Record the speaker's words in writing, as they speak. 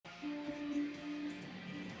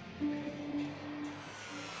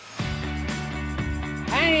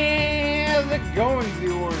going,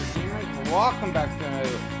 viewers, gamers? Welcome back to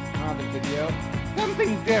another video.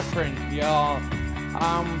 Something different, y'all.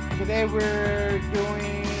 Today we're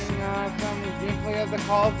doing some gameplay of the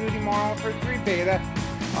Call of Duty Modern Warfare 3 beta.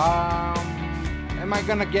 Am I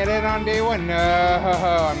gonna get it on day one? No,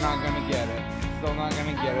 I'm not gonna get it. Still not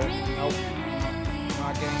gonna get it. Nope.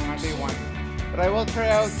 Not getting it on day one. But I will try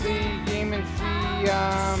out the game and see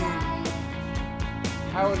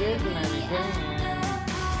how it is and everything.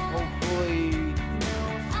 Hopefully,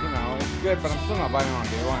 you know, it's good, but I'm still not buying it on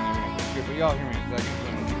day one, even if it's good. But y'all hear me in a second.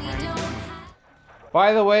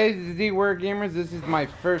 By the way, Z-Word Gamers, this is my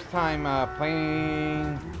first time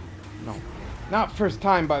playing. No, not first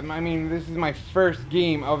time, but I mean, this is my first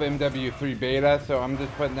game of MW3 beta, so I'm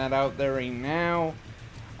just putting that out there right now.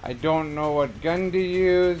 I don't know what gun to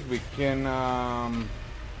use. We can,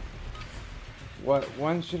 what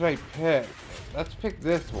one should I pick? Let's pick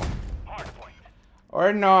this one.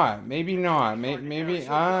 Or not. Maybe not. Maybe,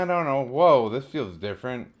 I don't know. Whoa, this feels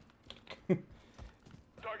different.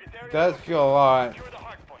 Does feel a lot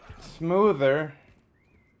smoother.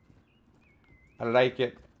 I like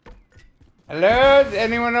it. Hello? Is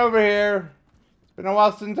anyone over here? It's been a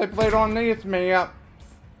while since I played on these maps.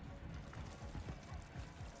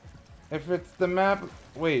 If it's the map...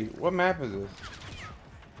 Wait, what map is this?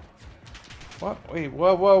 What? Wait,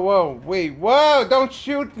 whoa, whoa, whoa. Wait, whoa! Don't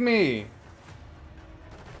shoot me!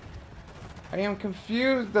 I am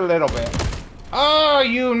confused a little bit. Oh,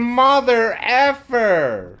 you mother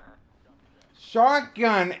effer!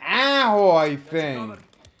 Shotgun ammo, I think.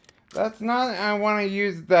 That's not. I want to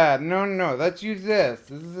use that. No, no. Let's use this.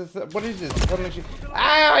 This is this. What is this?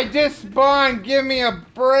 Ah! I just spawned. Give me a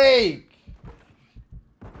break.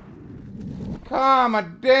 Calm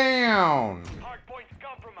down.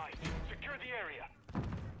 Compromised. Secure the area.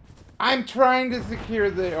 I'm trying to secure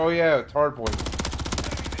the. Oh yeah, it's hardpoint.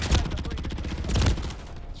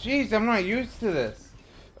 Jeez, I'm not used to this.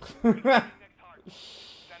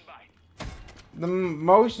 The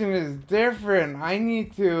motion is different. I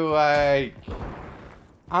need to, like...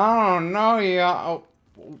 I don't know, y'all.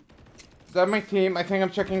 Oh, is that my team? I think I'm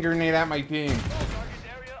chucking a grenade at my team.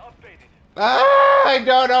 Ah! I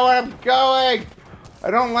don't know where I'm going! I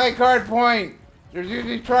don't like hardpoint. There's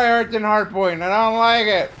usually tryhards in hardpoint. I don't like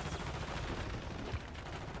it.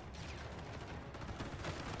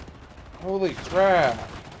 Holy crap.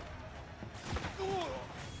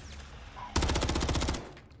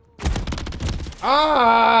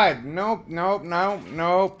 Ah! Nope, nope, nope,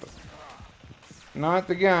 nope. Not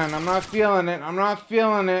the gun. I'm not feeling it. I'm not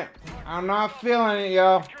feeling it. I'm not feeling it,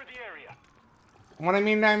 yo. What I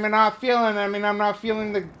mean, I'm not feeling it. I mean, I'm not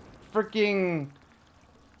feeling the freaking...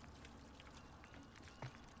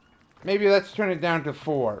 Maybe let's turn it down to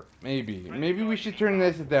 4. Maybe. Maybe we should turn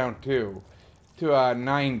this down too. To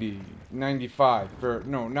 90. 95. For,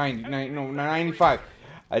 no, 90. No, 95.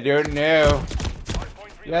 I don't know.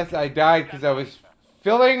 Yes, I died because I was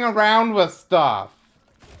filling around with stuff.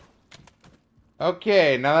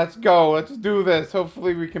 Okay, now let's go. Let's do this.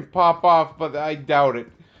 Hopefully we can pop off, but I doubt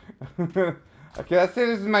it. Okay, let's say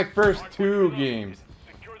this is my first 2 games.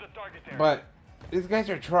 But these guys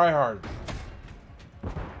are tryhards.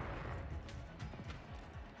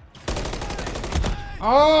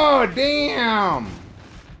 Oh, damn!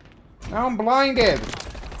 Now I'm blinded.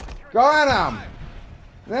 Got him!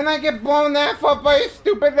 Then I get blown that up by a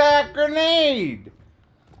stupid grenade!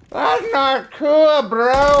 That's not cool,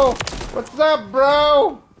 bro! What's up,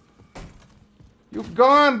 bro? You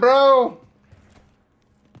gone, bro?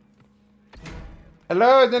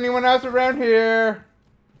 Hello, is anyone else around here?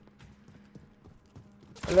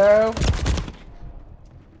 Hello?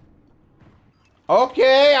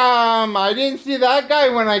 Okay, I didn't see that guy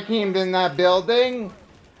when I came in that building.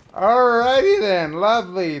 Alrighty then,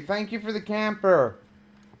 lovely. Thank you for the camper.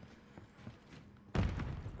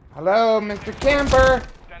 Hello, Mr. Camper.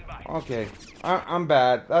 Okay, I'm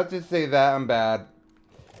bad. Let's just say that I'm bad.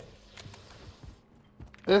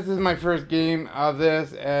 This is my first game of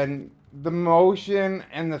this, and the motion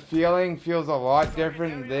and the feeling feels a lot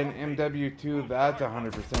different than MW2. That's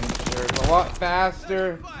 100% sure. It's a lot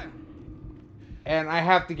faster, and I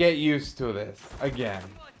have to get used to this again.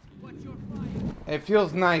 It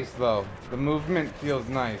feels nice though. The movement feels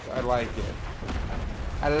nice. I like it.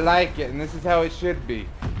 I like it, and this is how it should be.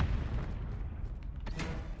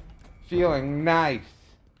 Feeling nice.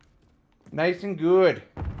 Nice and good.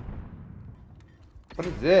 What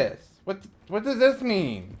is this? What does this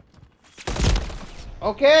mean?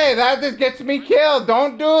 Okay, that just gets me killed.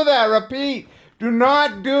 Don't do that. Repeat. Do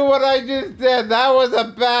not do what I just did. That was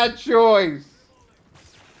a bad choice.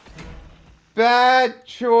 Bad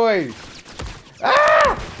choice.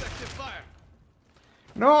 Ah!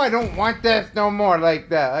 No, I don't want this no more like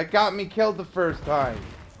that. That got me killed the first time.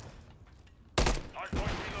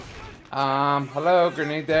 Hello,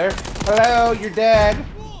 grenade there. Hello, you're dead.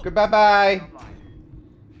 Goodbye, bye.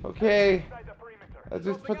 Okay, let's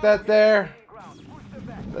just put that there.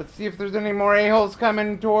 Let's see if there's any more a-holes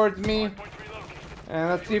coming towards me. And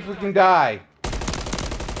let's see if we can die.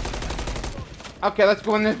 Okay, let's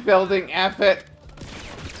go in this building. F it.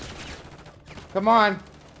 Come on.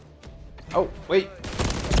 Oh, wait.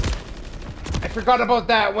 I forgot about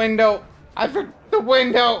that window. I forgot the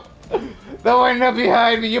window. The window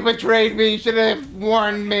behind me. You betrayed me. You should have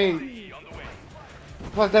warned me.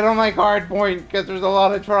 Plus, I don't like hardpoint because there's a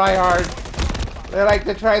lot of tryhards. They like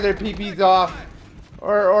to try their pee-pees off.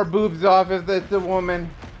 Or boobs off if it's a woman.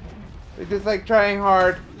 They just like trying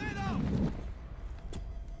hard.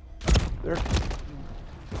 They're...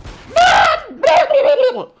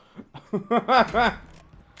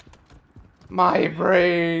 My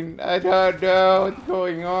brain. I don't know what's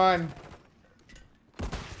going on.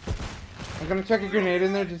 I'm gonna chuck a grenade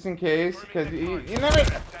in there just in case, because you never...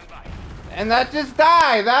 And that just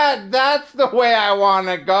died. That's the way I want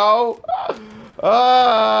to go.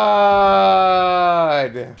 Oh,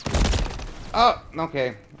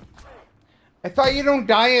 okay. I thought you don't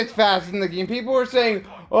die as fast in the game. People were saying,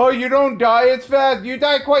 oh, you don't die as fast. You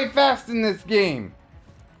die quite fast in this game.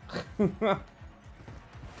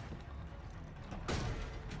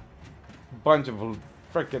 Bunch of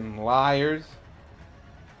freaking liars.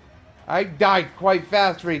 I died quite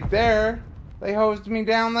fast right there. They hosed me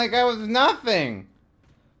down like I was nothing.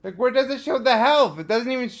 Like, where does it show the health? It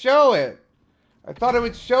doesn't even show it. I thought it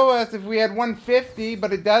would show us if we had 150,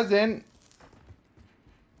 but it doesn't.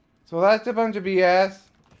 So that's a bunch of BS.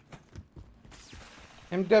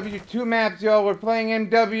 MW2 maps, y'all. We're playing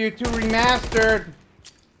MW2 Remastered.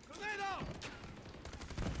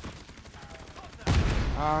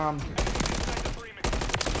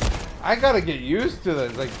 I gotta get used to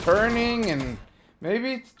this, like turning, and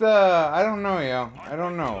maybe it's the, I don't know, yo. I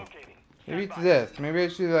don't know. Maybe it's this. Maybe I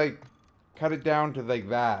should like cut it down to like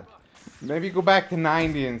that. Maybe go back to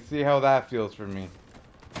 90 and see how that feels for me.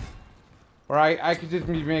 Or I could just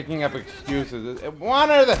be making up excuses.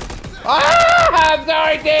 One or the... Ah! I'm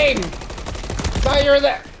sorry, Dean! Thought you were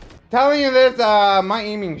there. Telling you this, my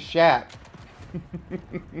aiming shat.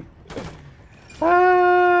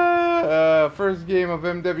 First game of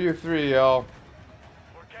MW3, y'all.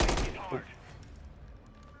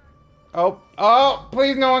 Oh,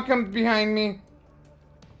 please no one comes behind me.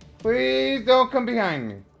 Please don't come behind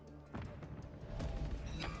me.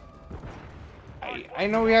 I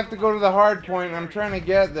know we have to go to the hard point. I'm trying to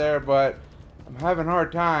get there, but I'm having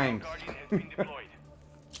hard times.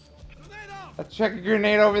 Let's check a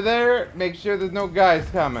grenade over there. Make sure there's no guys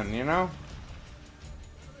coming, you know?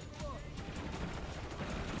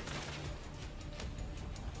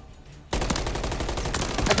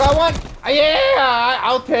 I got one! Yeah!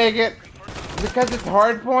 I'll take it. Because it's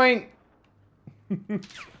hard point.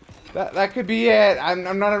 that could be it.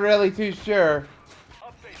 I'm not really too sure.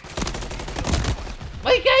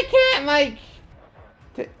 Like, I can't, like...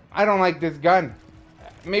 I don't like this gun.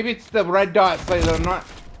 Maybe it's the red dots, like, I'm not...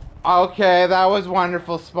 Okay, that was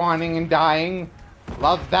wonderful, spawning and dying.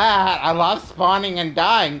 Love that. I love spawning and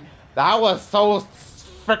dying. That was so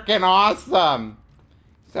freaking awesome.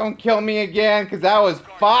 Don't kill me again, because that was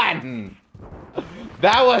fun.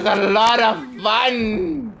 That was a lot of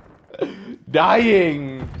fun.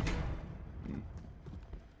 Dying.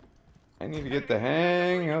 I need to get the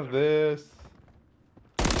hang of this.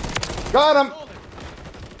 Got him!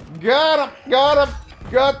 Got him! Got him!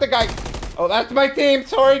 Got the guy! Oh, that's my team!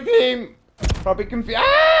 Sorry, team! Probably confused.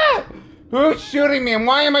 Ah! Who's shooting me? And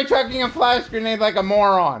why am I chucking a flash grenade like a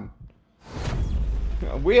moron?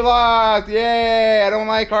 We lost! Yay! I don't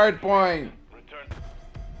like hardpoint.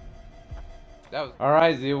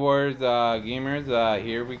 Alright, Z-Wars gamers,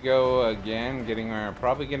 here we go again,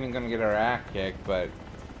 gonna get our ass kicked, but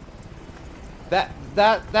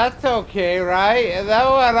that's okay, right? That's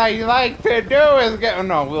what I like to do is get... Oh,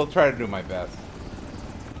 no, we'll try to do my best.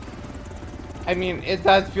 I mean, it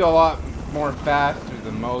does feel a lot more faster,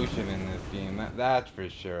 the motion in this game, that's for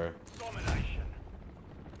sure. Domination.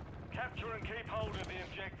 Capture and keep hold of the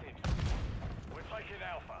objectives. We're taking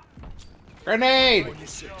Alpha. Grenade!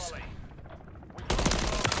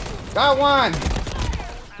 Got one!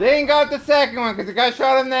 They ain't got the second one because it got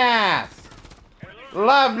shot in the ass.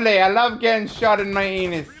 Lovely, I love getting shot in my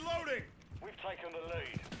anus. Reloading. We've taken the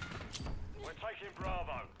lead. We're taking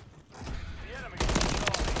Bravo. The enemy.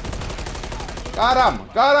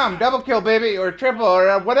 Got him, double kill, baby, or triple,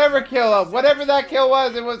 or whatever kill, whatever that kill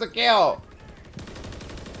was, it was a kill.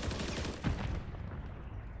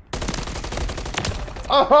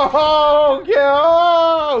 Oh,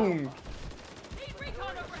 kill him!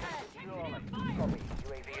 Recon overhead. Copy.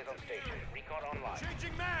 UAV is on station. Recon online.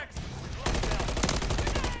 Changing mags.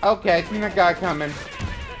 Okay, I seen that guy coming.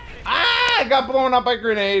 Ah, I got blown up by a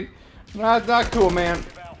grenade. That's not cool, man.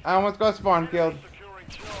 I almost got spawn killed.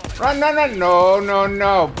 Run, run, run. No, no,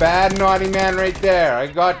 no. Bad naughty man right there. I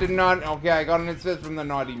got the naughty. Okay, I got an assist from the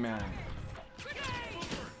naughty man.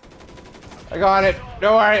 I got it.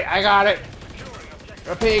 Don't worry, I got it.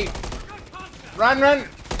 Repeat. Run, run.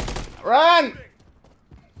 Run.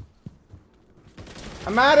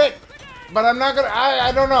 I'm at it. But I'm not gonna.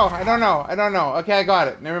 I don't know. I don't know. I don't know. Okay, I got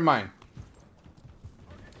it. Never mind.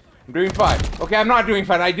 I'm doing fine. Okay, I'm not doing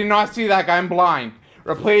fine. I did not see that guy. I'm blind.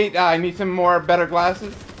 Replete. I need some more better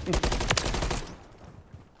glasses.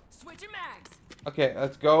 Switching mags. Okay,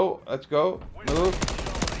 let's go. Let's go. Move.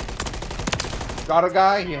 Got a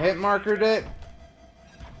guy. He hit markered it.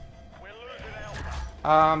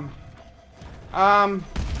 I'm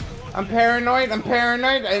paranoid. I'm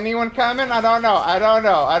paranoid. Anyone coming? I don't know. I don't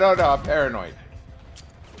know. I don't know. I'm paranoid.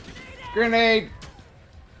 Grenade.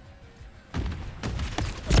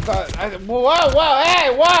 Whoa, whoa, hey,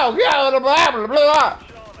 whoa, yeah, blah, blah, blah, blah.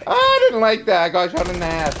 I didn't like that. I got shot in the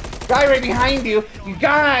ass. Guy right behind you. You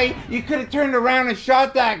guy, you could have turned around and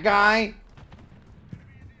shot that guy.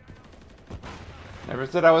 Never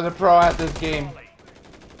said I was a pro at this game.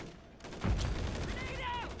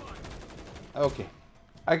 Okay.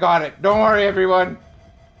 I got it. Don't worry, everyone.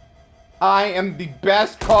 I am the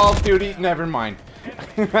best Call of Duty. Never mind.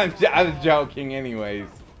 I was joking anyways.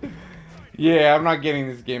 Yeah, I'm not getting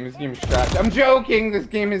this game. This game is trash. I'm joking. This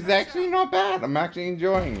game is actually not bad. I'm actually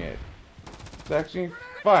enjoying it. It's actually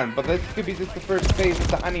fun. But this could be just the first phase of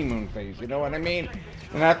the honeymoon phase. You know what I mean?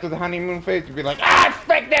 And after the honeymoon phase, you'd be like, ah,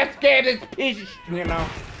 frick this game, this piece of you know.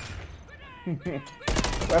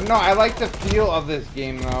 But no, I like the feel of this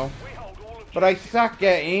game, though. But I suck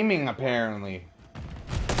at aiming, apparently.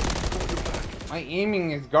 My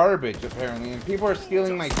aiming is garbage, apparently. And people are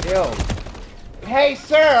stealing my kills. Hey,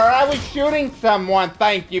 sir, I was shooting someone,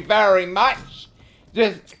 thank you very much.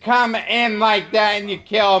 Just come in like that and you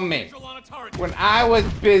kill me. When I was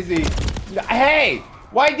busy. Hey,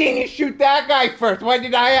 why didn't you shoot that guy first? Why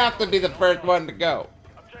did I have to be the first one to go?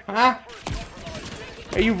 Huh?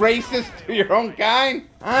 Are you racist to your own kind?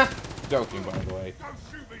 Huh? Joking, by the way.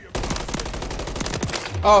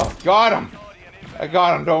 Oh, got him. I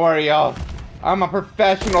got him, don't worry, y'all. I'm a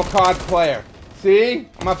professional COD player. See?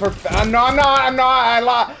 I'm a I'm not,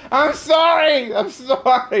 I'm sorry! I'm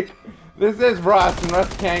sorry! This is Rust, and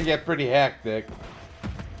Rust can get pretty hectic.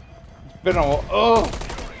 It's been a while. Oh!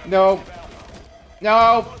 No.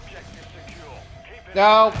 No!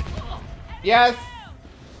 No! Yes!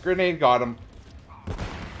 Grenade got him.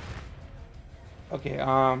 Okay,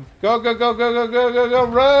 go, go, go, go, go, go, go, go,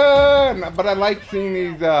 run! But I like seeing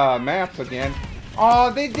these, maps again. Oh,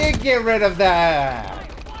 they did get rid of that!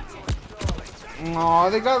 Oh,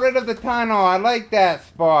 they got rid of the tunnel. I like that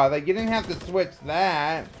spot. Like, you didn't have to switch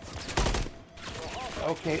that.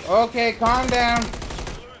 Okay, okay, calm down.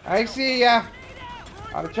 I see ya.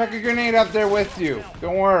 I'll chuck a grenade up there with you.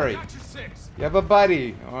 Don't worry. You have a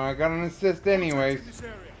buddy. Oh, I got an assist anyways.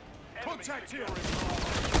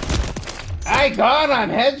 I got him!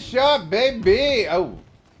 Headshot, baby! Oh.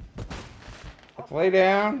 Let's lay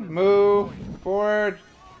down. Move. Forward.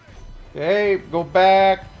 Okay, go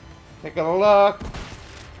back. Take a look.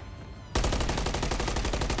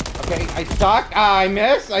 Okay, I suck. I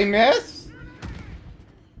miss. I miss.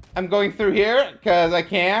 I'm going through here because I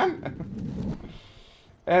can.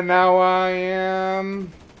 And now I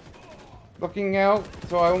am looking out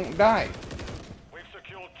so I won't die. We've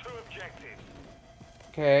secured 2 objectives.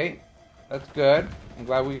 Okay, that's good. I'm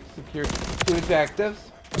glad we secured 2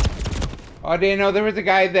 objectives. Oh, I didn't know there was a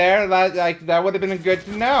guy there. That would have been good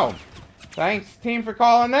to know. Thanks, team, for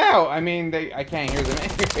calling out. I mean, I can't hear them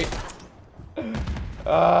anyway.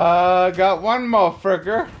 Got one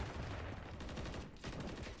motherfucker.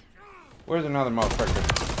 Where's another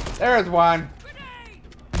motherfucker? There's one.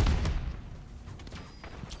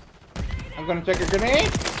 I'm gonna check a grenade.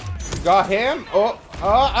 Got him. Oh,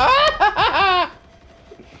 oh, ah!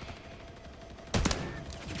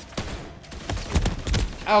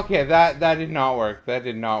 Okay, that did not work. That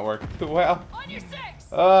did not work well. On your 6.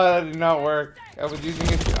 Oh, that did not work. I was using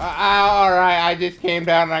it. Alright, I just came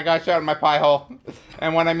down and I got shot in my pie hole.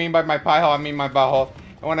 And what I mean by my pie hole, I mean my butthole.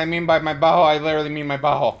 And what I mean by my butthole, I literally mean my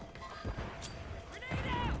butthole.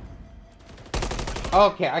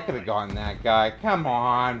 Okay, I could have gotten that guy. Come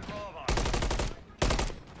on.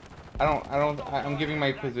 I'm giving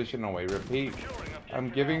my position away. Repeat. I'm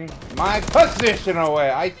giving my position away.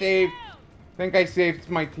 I saved think I saved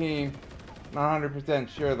my team. Not 100%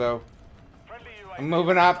 sure though. Friendly UAV I'm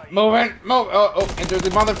moving up. Moving. Move. Oh, and there's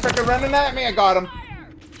a motherfucker running at me. I got him.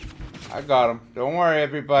 I got him. Don't worry,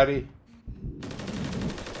 everybody.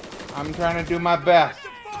 I'm trying to do my best.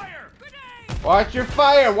 Watch your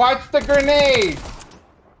fire. Watch the grenades.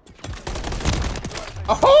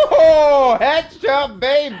 Oh, headshot,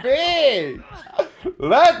 baby.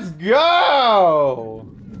 Let's go.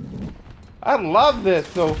 I love this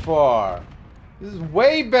so far. This is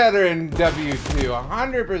way better in W2.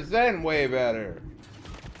 100% way better.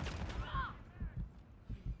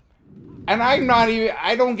 And I'm not even,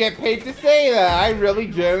 I don't get paid to say that. I really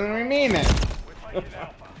genuinely mean it.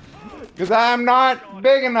 Because I'm not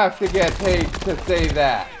big enough to get paid to say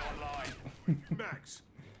that.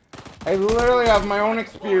 I literally have my own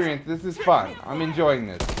experience. This is fun. I'm enjoying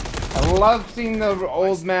this. I love seeing the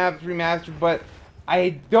old maps remastered, but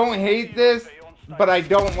I don't hate this, but I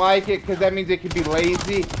don't like it because that means it could be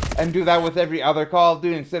lazy and do that with every other Call of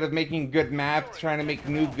Duty instead of making good maps, trying to make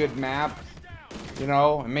new good maps, you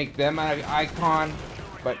know, and make them an icon.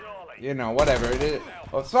 But, you know, whatever it is.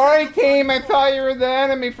 Oh, sorry, team. I thought you were the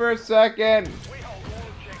enemy for a second.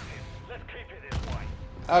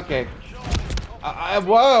 Okay.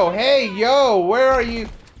 Whoa, hey, yo, where are you?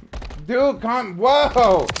 Dude, come.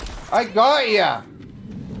 Whoa. I got ya.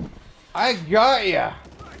 I got ya.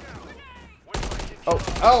 Oh,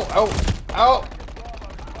 oh, oh, oh.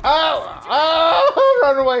 Oh, oh,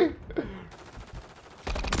 run away.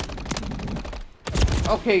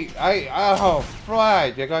 Okay, oh,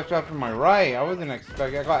 fudge. I got shot from my right. I wasn't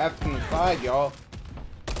expecting. I got F from the side, y'all.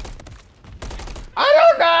 I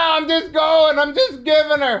don't know. I'm just going. I'm just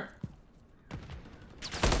giving her.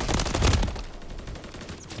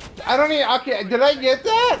 I don't even. Okay, did I get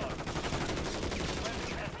that?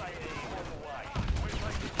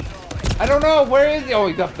 I don't know. Where is he? Oh,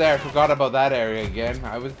 he's up there. I forgot about that area again.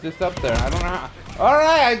 I was just up there. I don't know how.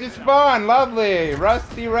 Alright, I just spawned. Lovely.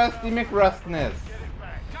 Rusty McRustness.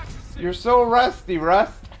 You're so rusty,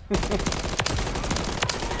 Rust.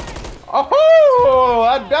 Oh,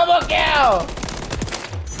 a double kill!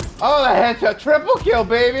 Oh, the headshot. Triple kill,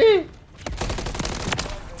 baby.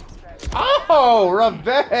 Oh,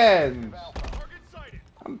 revenge.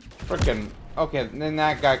 I'm freaking... Okay, then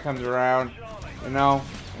that guy comes around, you know,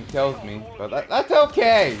 and kills me. But that's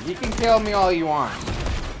okay. You can kill me all you want.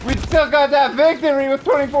 We still got that victory with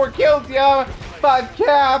 24 kills, yo. 5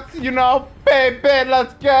 caps, you know, baby,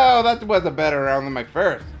 let's go. That was a better round than my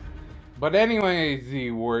first. But anyways, the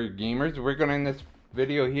Warrior Gamers, we're gonna end this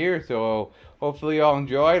video here. So hopefully y'all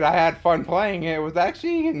enjoyed. I had fun playing it. It was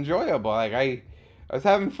actually enjoyable. Like I was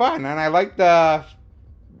having fun, and I like the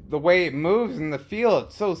way it moves and the feel.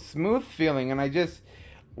 It's so smooth feeling, and I just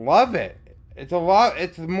love it. It's a lot.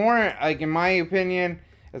 It's more like, in my opinion,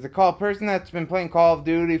 as a person that's been playing Call of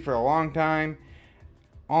Duty for a long time,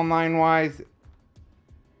 online wise,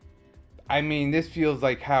 I mean, this feels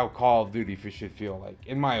like how Call of Duty should feel like,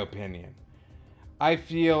 in my opinion. I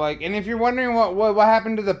feel like, and if you're wondering what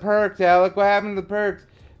happened to the perks, Alec, what happened to the perks?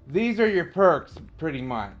 These are your perks, pretty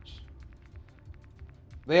much.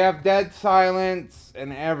 They have dead silence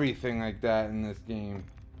and everything like that in this game.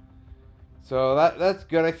 So that's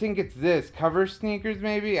good. I think it's this. Cover sneakers,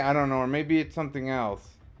 maybe? I don't know, or maybe it's something else.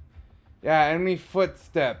 Yeah, enemy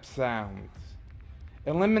footstep sounds.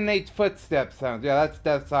 Eliminates footstep sounds. Yeah, that's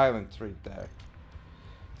dead silence right there.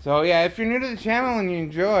 So yeah, if you're new to the channel and you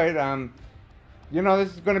enjoyed, you know,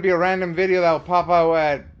 this is going to be a random video that will pop out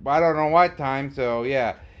at I don't know what time. So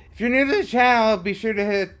yeah, if you're new to the channel, be sure to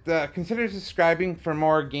hit consider subscribing for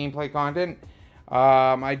more gameplay content.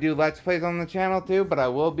 I do Let's Plays on the channel too, but I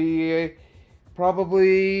will be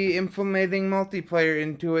probably implementing multiplayer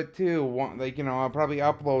into it too. Like, you know, I'll probably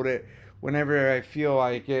upload it whenever I feel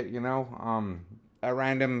like it, you know, at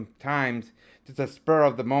random times, just a spur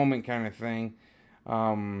of the moment kind of thing,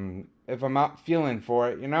 if I'm not feeling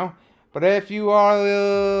for it, you know. But if you are,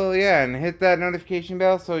 yeah, and hit that notification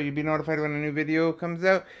bell so you'll be notified when a new video comes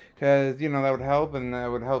out, because, you know, that would help, and that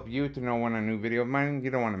would help you to know when a new video of mine.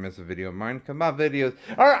 You don't want to miss a video of mine, because my videos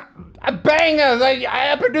are bangers.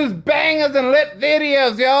 I produce bangers and lit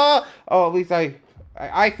videos, y'all. Oh, at least I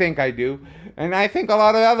think I do, and I think a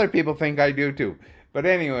lot of other people think I do too. But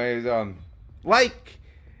anyways, like,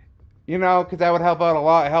 you know, because that would help out a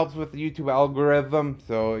lot. It helps with the YouTube algorithm,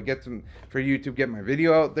 so it gets for YouTube, get my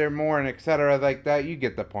video out there more, and etc. like that. You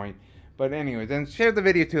get the point. But anyways, and share the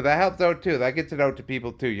video too. That helps out too. That gets it out to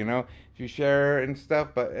people too, you know, if you share and stuff.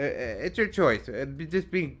 But it's your choice.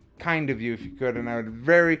 Just be kind of you if you could, and I would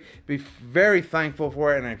be very thankful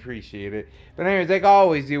for it, and I appreciate it. But anyways, like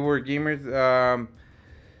always, you Warrior Gamers,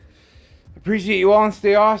 Appreciate you all and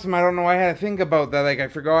stay awesome. I don't know why I had to think about that. Like, I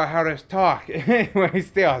forgot how to talk. Anyway,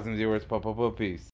 stay awesome, viewers. Peace.